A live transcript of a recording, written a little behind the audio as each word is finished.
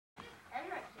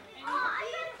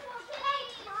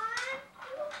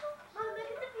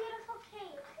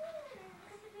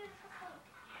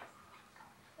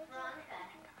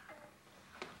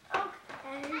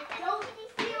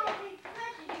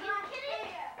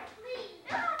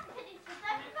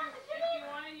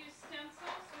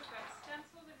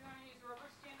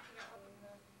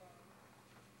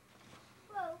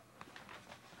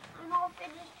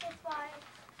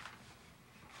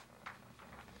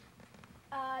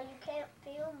You can't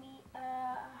feel me.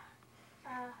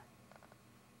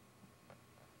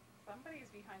 Somebody's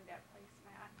behind that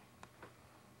placemat.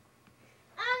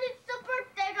 And it's the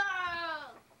birthday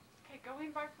girl! Okay, go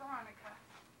invite Veronica.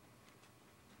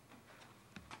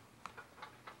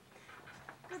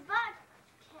 Goodbye,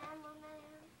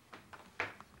 cameraman.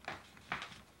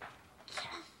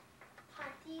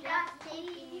 Just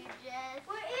taping you, Jess.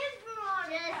 Where is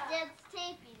Veronica? Just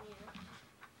taping you.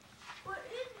 Where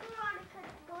is Veronica,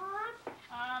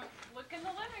 Mom? Look in the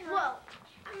living room. Whoa,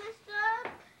 I messed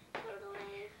up.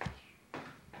 Totally.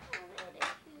 Oh, what a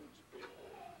huge bee.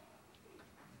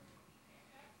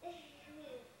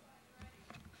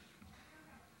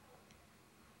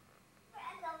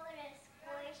 I'm going to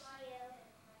squish you.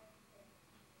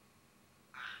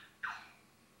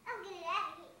 I'll get it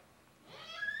out of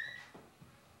here.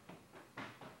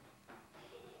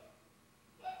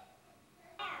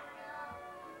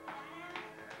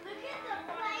 Look at the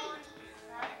plate.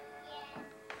 Yes.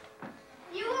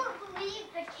 You won't believe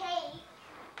the cake.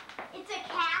 It's a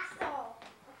castle.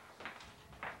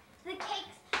 The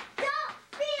cakes don't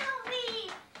feel me.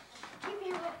 Give me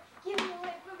away. Give me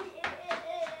away from me.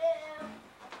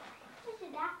 Look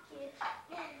at that kid.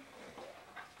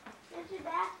 Look at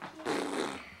that kid.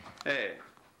 Hey,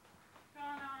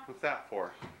 what's that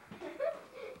for?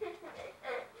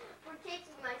 We're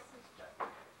taking my sister.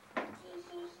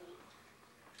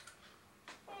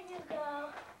 Here you go.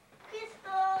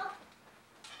 Crystal.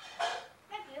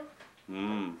 Thank you.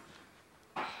 Mmm.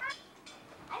 I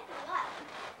forgot.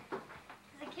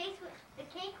 The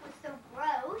cake was so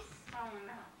gross. Oh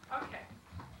no. Okay.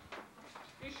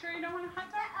 You sure you don't want a hot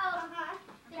dog? Uh-huh.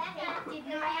 The cake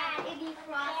did not have any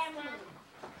frosting.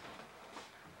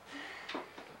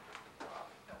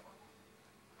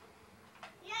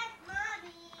 Yes,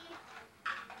 Mommy.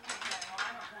 Okay, well, I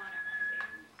don't want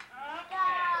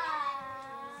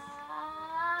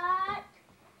it.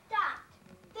 Dot.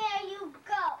 There you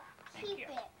go. Thank Keep you.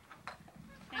 it.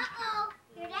 Thank Uh-oh.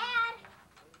 Your dad.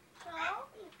 So?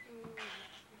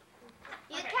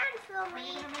 You Okay. can feel Are you me.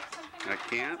 going to make something I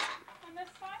can't? on this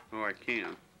side? Oh, I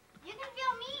can. You can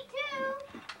feel me too.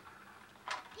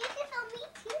 You can feel me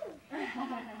too.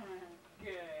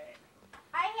 Good.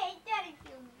 I hate Daddy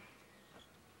feel me.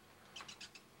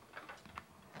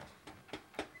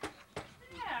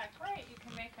 Yeah, great. You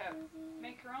can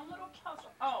make your own little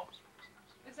puzzle. Oh,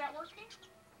 is that working?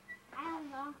 I don't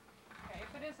know. Okay,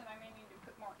 if it isn't, I may need to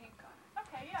put more ink on it.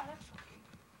 Okay, yeah, that's working.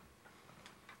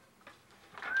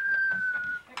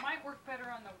 It might work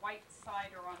better on the white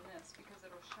side or on this because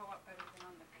it'll show up better than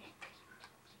on the pink.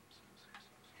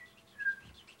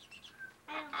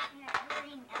 I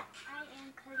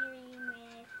am coloring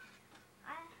with.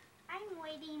 I'm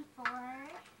waiting for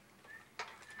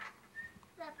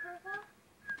the purple.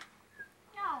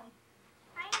 No,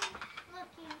 I'm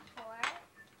looking for.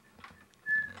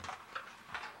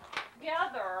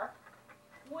 Together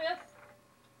with,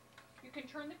 you can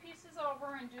turn the pieces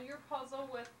over and do your puzzle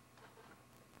with,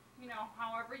 you know,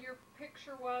 however your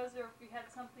picture was or if you had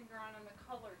something drawn on the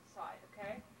colored side,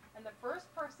 okay? And the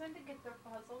first person to get their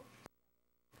puzzle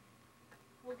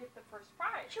will get the first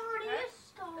prize. Jordy, okay?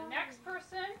 start. The next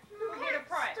person will You get a can't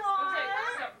prize. start. Okay,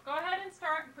 so go ahead and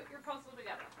start and put your puzzle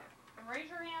together. And raise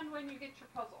your hand when you get your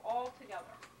puzzle all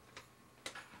together.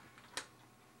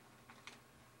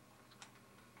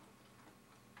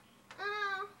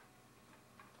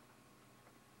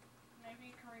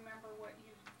 Maybe you can remember what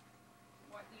you've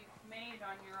made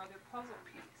on your other puzzle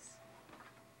piece.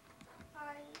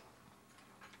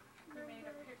 You made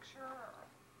a picture or...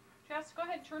 Jess, go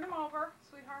ahead, turn them over,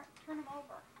 sweetheart. Turn them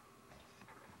over.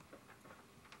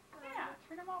 Yeah,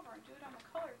 turn them over and do it on the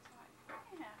colored side.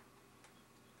 Yeah.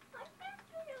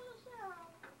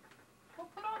 We'll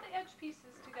put all the edge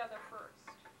pieces together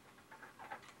first.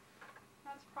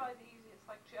 That's probably the easiest,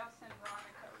 like Jess and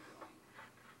Veronica are doing.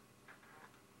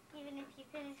 Even if you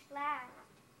finish last,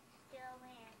 still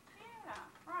win. Yeah,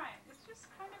 right. It's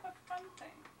just kind of a fun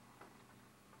thing.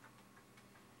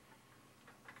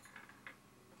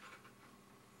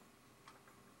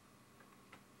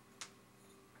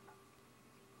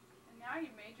 And now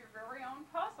you made your very own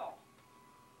puzzle.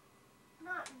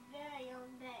 Not very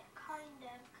own, but kind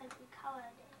of, because we colored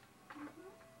it.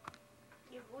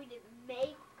 We didn't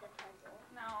make the puzzle.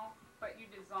 No, but you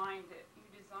designed it. You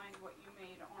designed what you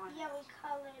made on Yeah, it. we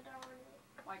colored on it.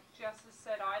 Like Jess has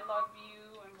said, I love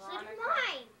you, and So did Veronica.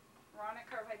 mine.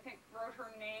 Veronica, I think, wrote her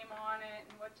name on it.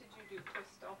 And what did you do,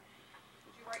 Crystal?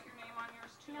 Did you write your name on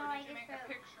yours too, No, or I did you just make a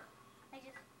wrote- picture? I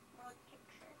just wrote a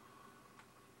picture.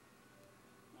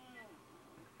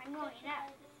 I'm going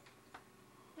up.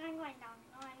 I'm going down.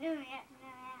 No, I'm doing it.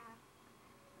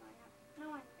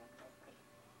 No, I'm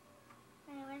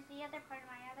other part of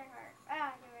my other heart.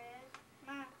 Oh, here it is.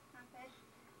 No, not this.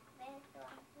 This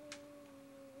one.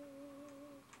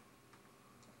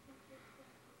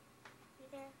 You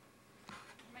there?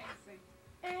 Amazing.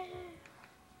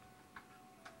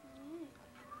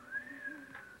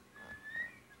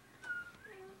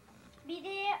 Be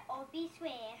there or be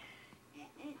square.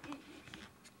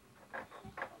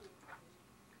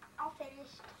 All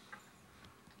finished.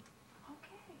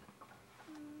 Okay.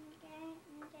 Okay.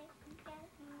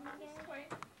 Just wait.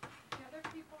 The other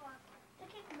people are.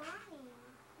 Look at mine.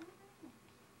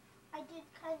 I did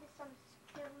kind of some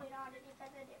scribbling on it because I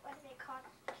didn't want to make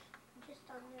hearts just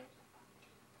on this.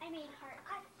 I made heart.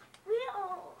 I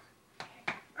will.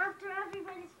 After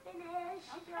everybody's finished,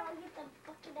 Okay. I'll get the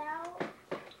bucket out.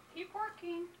 Keep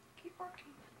working. Keep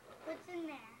working. What's in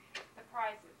there? The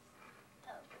prizes.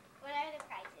 Oh, what are the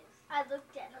prizes? I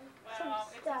looked at them. Well, Some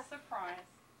it's stuff. a surprise.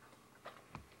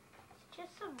 It's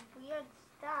just some weird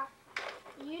stuff.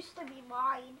 It used to be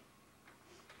mine.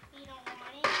 You don't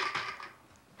want it?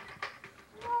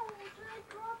 No, did I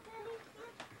drop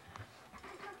anything?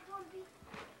 I dropped one piece.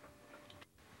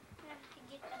 I have to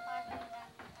get the bottom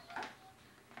done.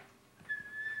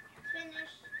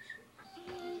 Finished.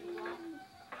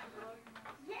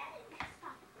 Yes.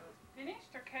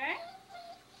 Finished, okay?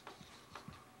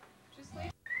 Just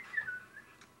leave.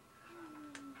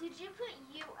 Did you put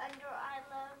you under I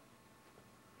love?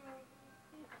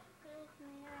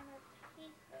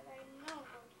 But I know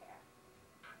we'll care.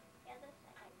 Yeah, this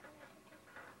side I could.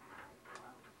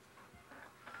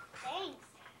 Thanks.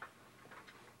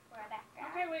 Rebecca.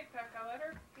 Okay, wait, Becca. Let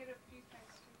her get a few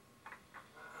things too.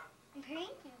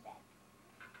 Thank you, Becca.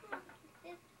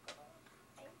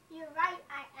 You're right.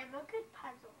 I am a good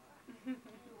puzzler.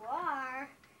 You are.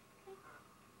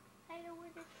 I know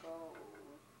where this goes.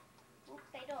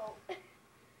 Oops, I don't.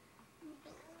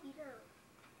 Oops, you don't.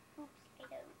 Oops, I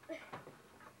don't.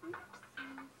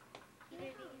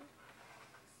 Oopsie.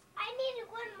 I needed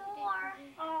one more.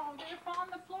 Oh, did it fall on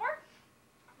the floor?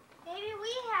 Maybe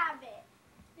we have it.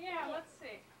 Yeah, let's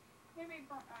see. Maybe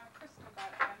Crystal got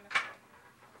it by mistake.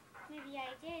 Maybe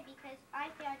I did because I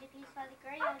found a piece while the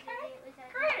girl did Okay, it was on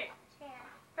great. the chair.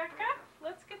 Becca,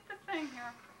 let's get the thing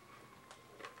here.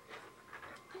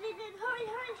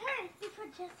 Hurry. Before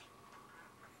Jesse.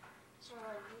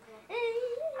 Okay.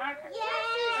 Yay!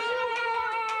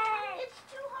 It's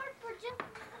too hard for Jesse.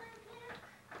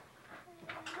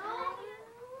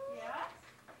 Yes?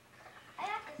 I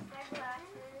have the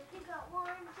sunglasses. You got 1,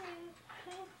 2,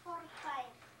 3, 4, 5.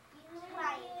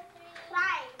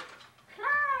 Five.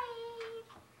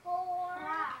 4.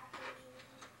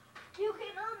 You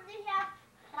can only have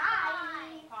 5.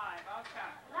 5,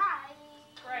 okay. 5.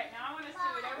 Great, now I want to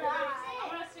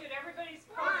see what everybody's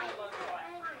puzzle looks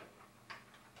like.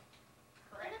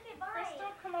 Great. Look at mine. Crystal,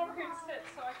 come over here and sit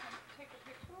so I can take a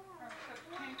picture. Or so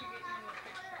Ken can get you in the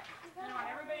picture. And I want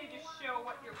everybody to show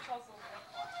what your puzzles look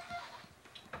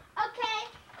like. Okay.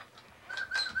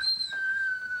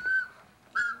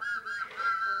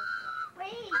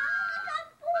 Wait. I got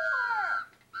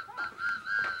 4.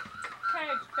 Okay,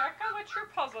 Becca, what's your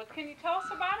puzzle? Can you tell us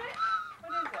about it?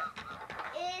 What is it?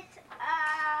 It's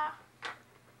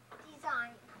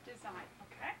design. Design,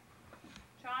 okay.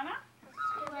 Jonna?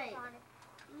 Wait.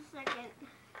 A second.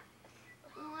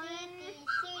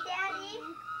 See, Daddy?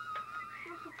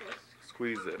 Look at this.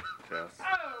 Squeeze it, Tess.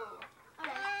 Oh!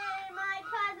 Hey, my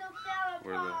puzzle fell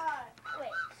Where the- apart.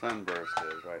 Wait. Sunburst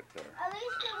is right there. At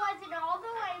least it wasn't all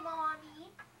the way, Mommy.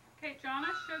 Okay,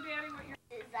 Jonna, show Daddy what your...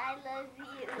 I love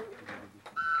you.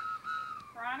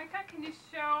 Veronica, can you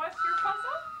show us your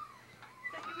puzzle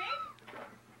that you made?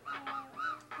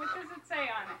 What does it say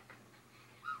on it?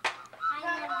 I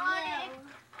love you.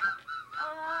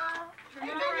 Turn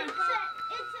It it around.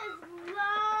 says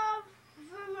love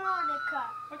Veronica.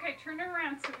 Okay, turn it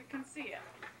around so we can see it.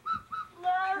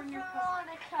 Love Turn your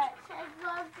Veronica. It says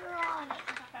love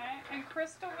Veronica. Okay, and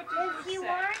Crystal, what does If you yours say?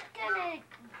 weren't gonna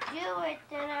do it,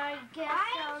 then I guess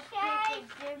I'll take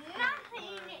a different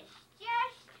nothing. It's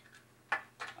just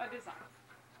A design.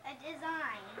 a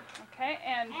design. Okay,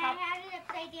 and And how, I had it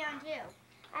upside down too.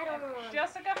 I don't know.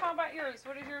 Jessica, how about yours?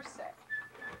 What does yours say?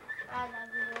 I love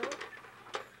you.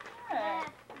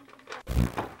 Good.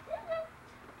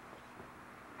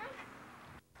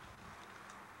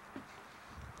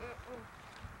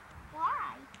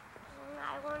 Why?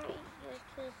 I want you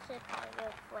to sit by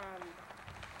your friend.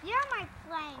 You're my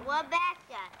friend.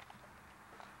 Rebecca.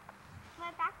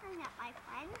 Rebecca's not my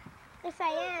friend. Yes,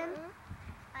 I am.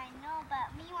 I know,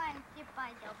 but me want to sit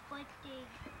by the birthday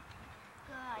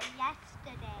girl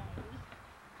yesterday.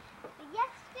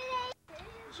 Yesterday,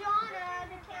 Jonna,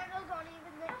 the candles aren't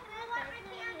even lit. Can I light my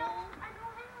candle? I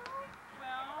don't have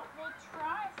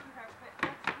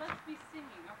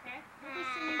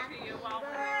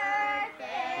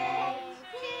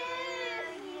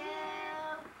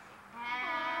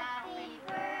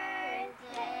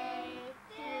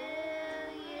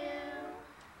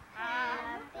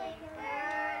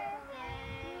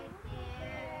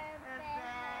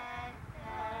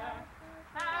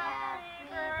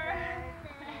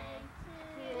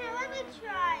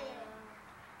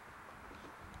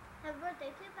happy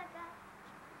birthday to Becca.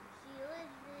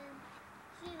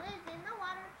 She lives in the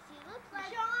water. She looks like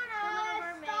the Little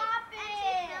Mermaid. Stop it. And she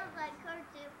smells like her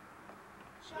too.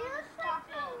 She looks like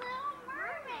the Little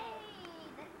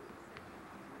Mermaid.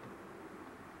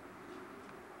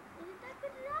 Isn't that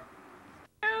good enough?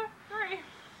 2, 3.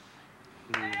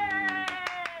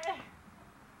 Yay!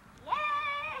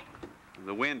 Yay!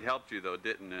 The wind helped you though,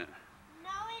 didn't it?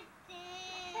 No, it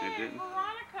didn't. It didn't?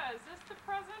 Veronica, is this the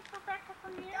present for Becca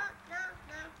from you? No.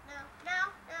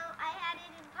 I had it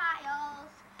in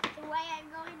piles. The way I'm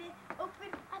going to open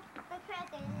up the present.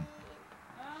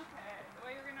 Okay, the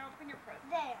way you're going to open your present.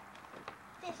 There.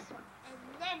 This one. And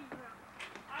then wrong.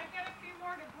 I've got a few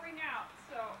more to bring out,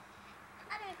 so.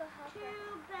 I'm going to go help her.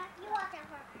 You walk out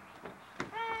her.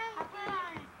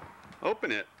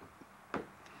 Open it.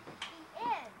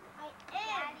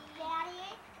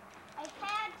 Daddy. I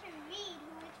had to read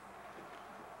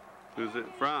Who's it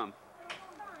from?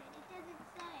 Hold on, it doesn't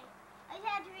say. I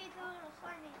had to read the little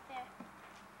sign right there.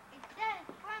 It says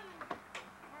from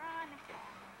Veronica.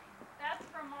 That's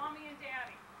from Mommy and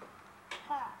Daddy.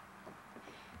 Huh.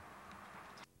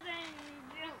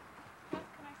 What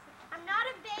can I say? I'm not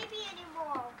a baby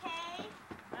anymore, okay?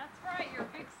 That's right, you're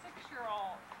a big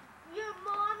 6-year-old. Your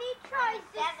mommy tries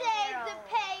to save the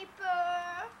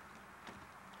paper.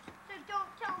 So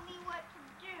don't tell me what to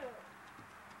do.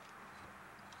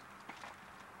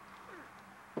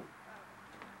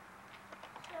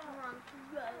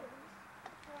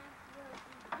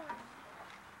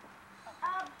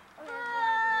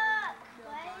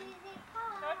 What is it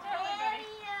called? Don't tell anybody.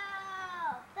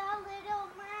 Ariel, the Little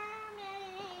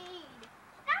Mermaid.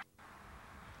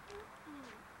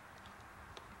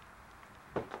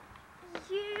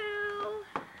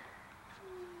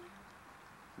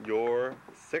 You're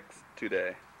 6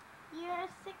 today. You're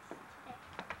 6 today.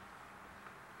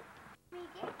 We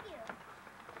get you.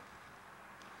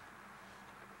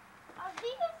 Are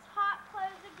these hot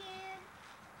clothes again?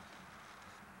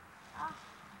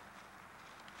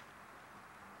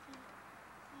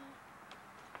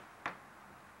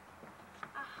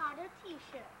 A hotter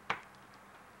t-shirt.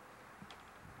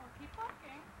 Well, keep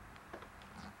walking.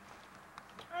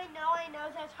 I know.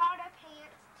 There's hotter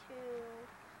pants too.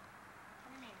 What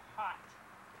do you mean, hot?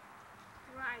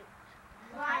 Right.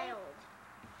 Wild,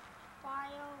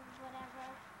 whatever.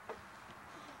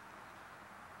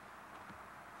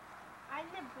 I'm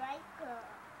the bright girl.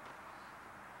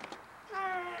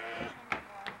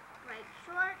 Bright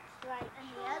shorts, and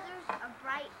the others are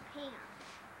bright pants.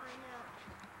 I know.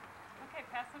 Okay,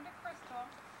 pass them to Crystal.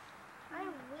 I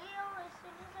will as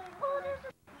soon as I there's a...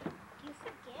 You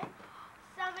forget?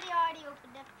 Somebody already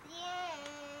opened up the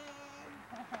end.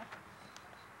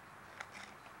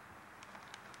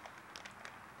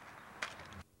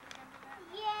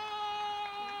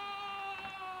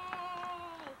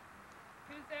 Yay!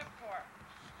 Who's that for?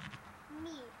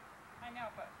 Me. I know,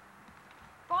 but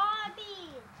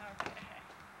Barbie. okay.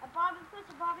 A Barbie purse,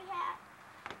 a Barbie hat,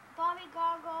 Barbie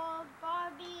goggles,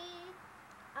 Barbie,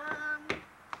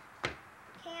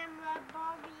 camera,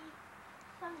 Barbie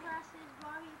sunglasses,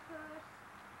 Barbie purse,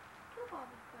 2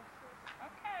 Barbie purses.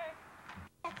 Okay.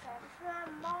 That's from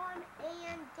Mom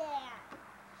and Dad.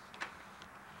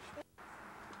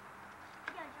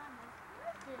 Yeah, John, what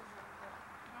is this?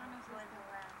 John is For the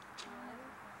last one.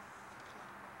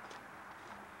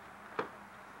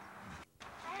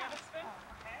 You have a spoon?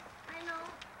 Okay. I know.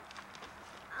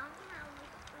 I don't have a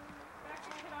spoon. Becca,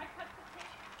 can I cut the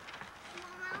cake?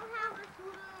 Mom, I don't have a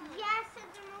spoon. Yes,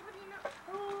 since I'm opening up.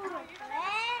 Oh, you don't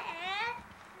have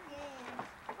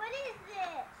What is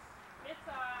this? It's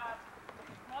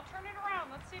well, turn it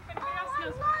around. Let's see if anybody Oh, else I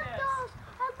knows love what it is. those.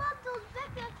 I love those,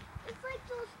 Becca. It's like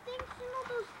those things, you know,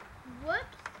 those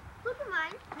whoops. Look at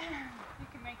mine. You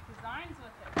can make designs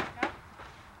with it. Becca.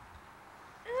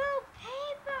 Ooh,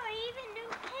 paper, even new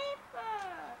paper.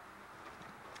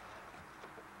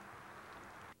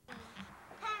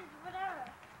 Pens, whatever.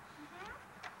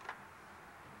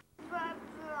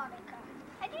 Veronica.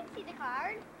 I didn't see the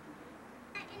card.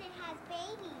 And it has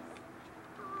babies.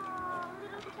 Oh,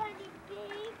 little tiny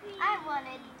babies. I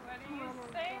wanted. What do you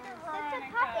say to It's Veronica? a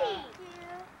puppy.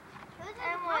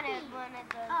 I wanted one of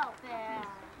those. bears.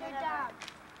 They're dogs.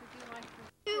 Would you like to?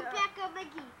 To Becca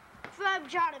McGee from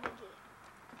John and McGee.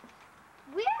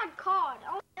 Weird card.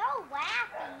 Oh, so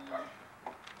wacky.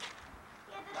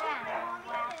 Yeah, this is my mommy.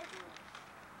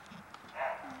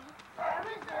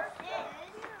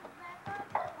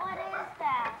 What is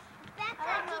that?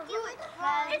 Becca, did you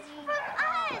explain? It's from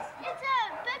us. It's a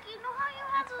Becca. You know how you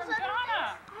have It's those from other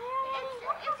Donna. things?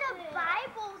 It's a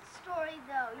Bible story,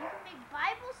 though. You can make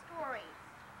Bible stories.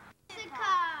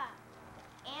 Jessica.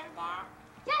 And that.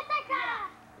 Jessica.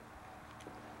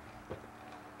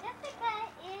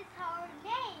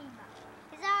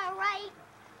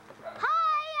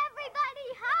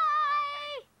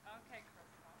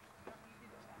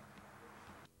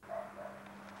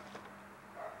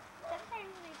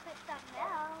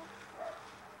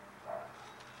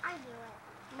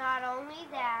 only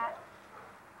that.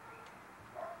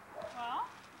 Well,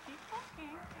 keep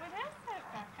looking. What is it,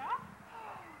 Becca?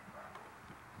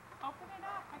 Open it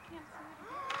up. I can't see it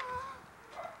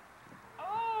again.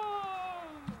 Oh,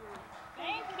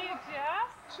 thank you, Jess.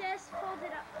 Just hold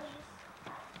it up, please.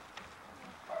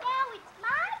 Now it's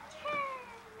my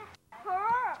turn.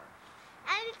 Her.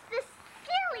 And it's the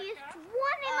silliest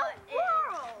one in the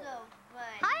world. So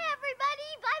funny. Hi, everybody.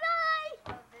 Bye-bye.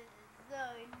 Oh, this is so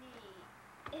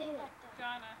neat.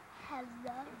 Jonna,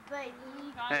 Hello. But you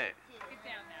Jonna, Hey. get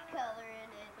down now. color in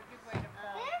it. It's a good way to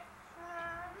fall. This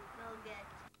one. We'll get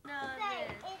to know Say,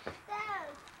 this. it's so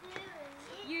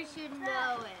silly. You should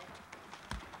know it.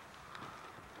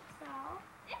 So,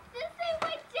 it's the same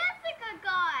way Jessica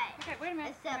got. Okay, wait a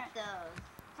minute. Except those.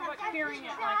 How about carrying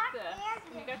it like this?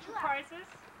 You got your prizes?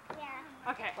 Yeah.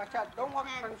 Okay. Watch out, don't walk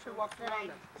in front, she walks That I around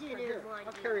them. didn't Right here, want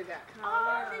I'll you carry that. Oh,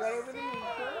 Right the over the knee,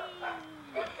 sir.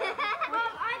 same.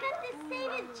 Mom, I got the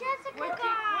same as Jessica What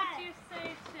got. do you say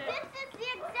to? This is the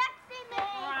exact same thing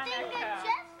that Veronica.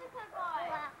 Jessica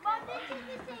got. Mom, this is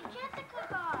the same Jessica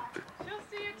got. She'll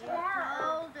see you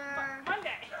tomorrow. Older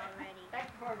Monday. already.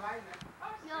 Thanks for inviting us.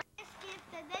 This gift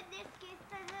and then this gift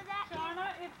and then that gift. Shauna,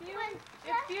 if you When and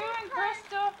Jessica-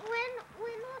 Crystal, When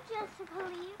will Jessica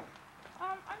leave?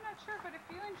 I'm not sure, but if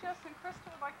you and Jess and Crystal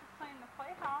would like to play in the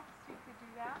playhouse, you could do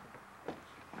that.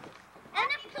 And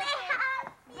the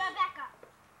playhouse. Rebecca.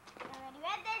 Already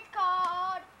read this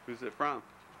card. Who's it from?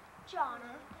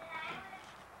 Jonna.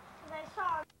 And I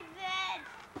saw that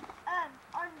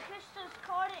on Crystal's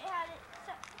card it had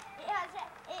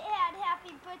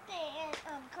happy birthday and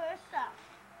Crystal.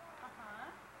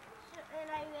 So, and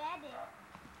I read it.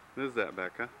 What is that,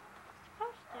 Becca?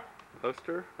 Poster.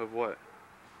 Poster of what?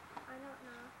 I don't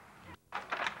know.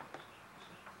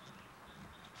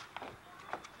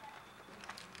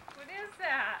 What is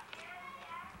that?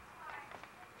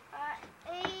 A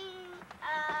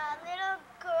little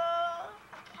girl,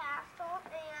 castle,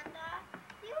 and a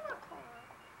unicorn.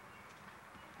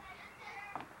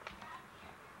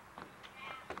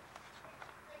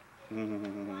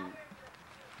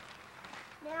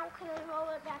 Now can I roll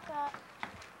it back up?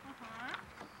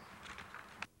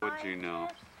 What'd you know?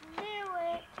 I just knew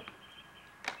it.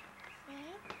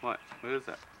 See? What? What is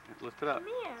that? Lift it up. Come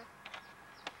here.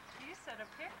 You said a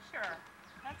picture.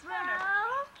 That's Well, not a.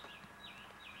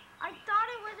 I thought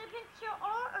it was a picture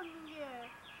of you.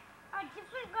 A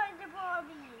different kind of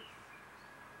Barbies.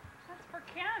 That's for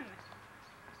Ken.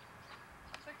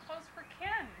 It's like clothes for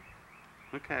Ken.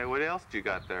 Okay, what else do you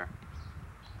got there?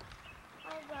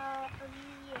 I got a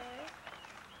mirror.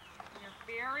 Your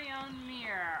very own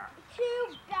mirror.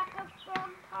 To Becca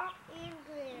from Pop and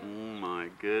Grim. Oh my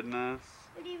goodness.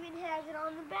 It even has it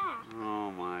on the back.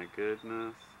 Oh my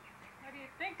goodness. What do you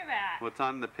think of that? What's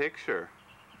on the picture?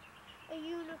 A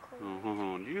unicorn.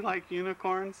 Oh, do you like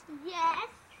unicorns? Yes.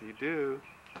 You do.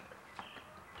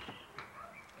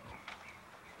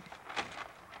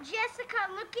 Jessica,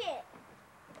 look it.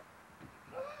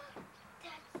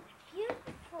 That's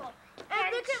beautiful.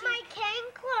 And look at my Ken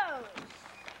clothes.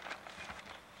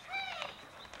 Hey,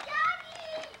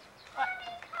 Daddy!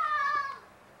 Mommy, come!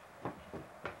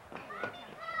 Mommy,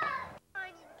 come!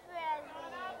 Tiny present.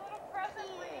 Little present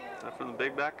for you. Is that from the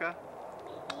Big Becca?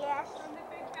 Yes. From the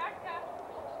Big Becca.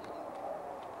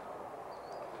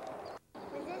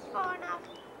 Is this far enough?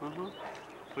 Uh-huh.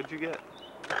 What'd you get?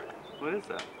 What is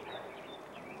that?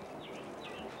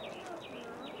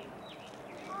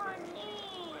 Oh,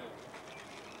 neat.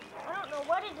 I don't know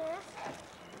what it is.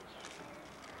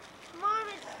 Mom,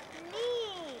 it's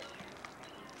neat.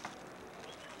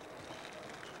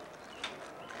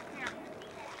 Here.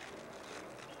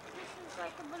 This is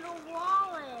like a little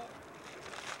wallet.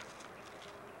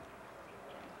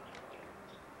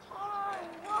 Oh,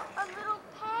 what a little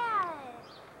pad.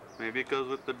 Maybe it goes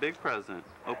with the big present.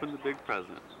 Open the big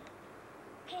present.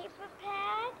 Paper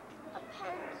pad, a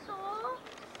pencil,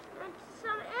 and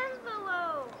some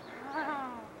envelope.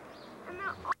 Wow. And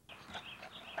they're all...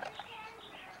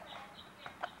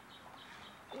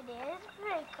 It is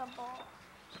breakable.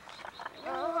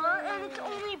 And it's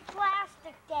only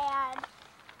plastic, Dad.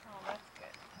 Oh, that's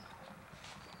good.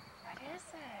 What is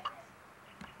it?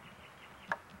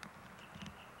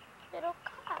 Little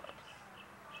cups,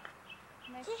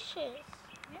 Nice. dishes.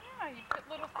 Yeah, you put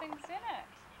little things in it.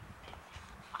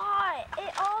 Oh,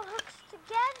 it all hooks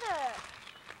together.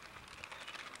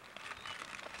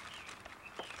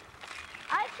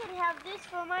 I could have this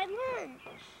for my lunch.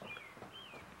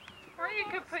 Or you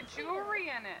could put jewelry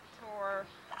in it, or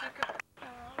you could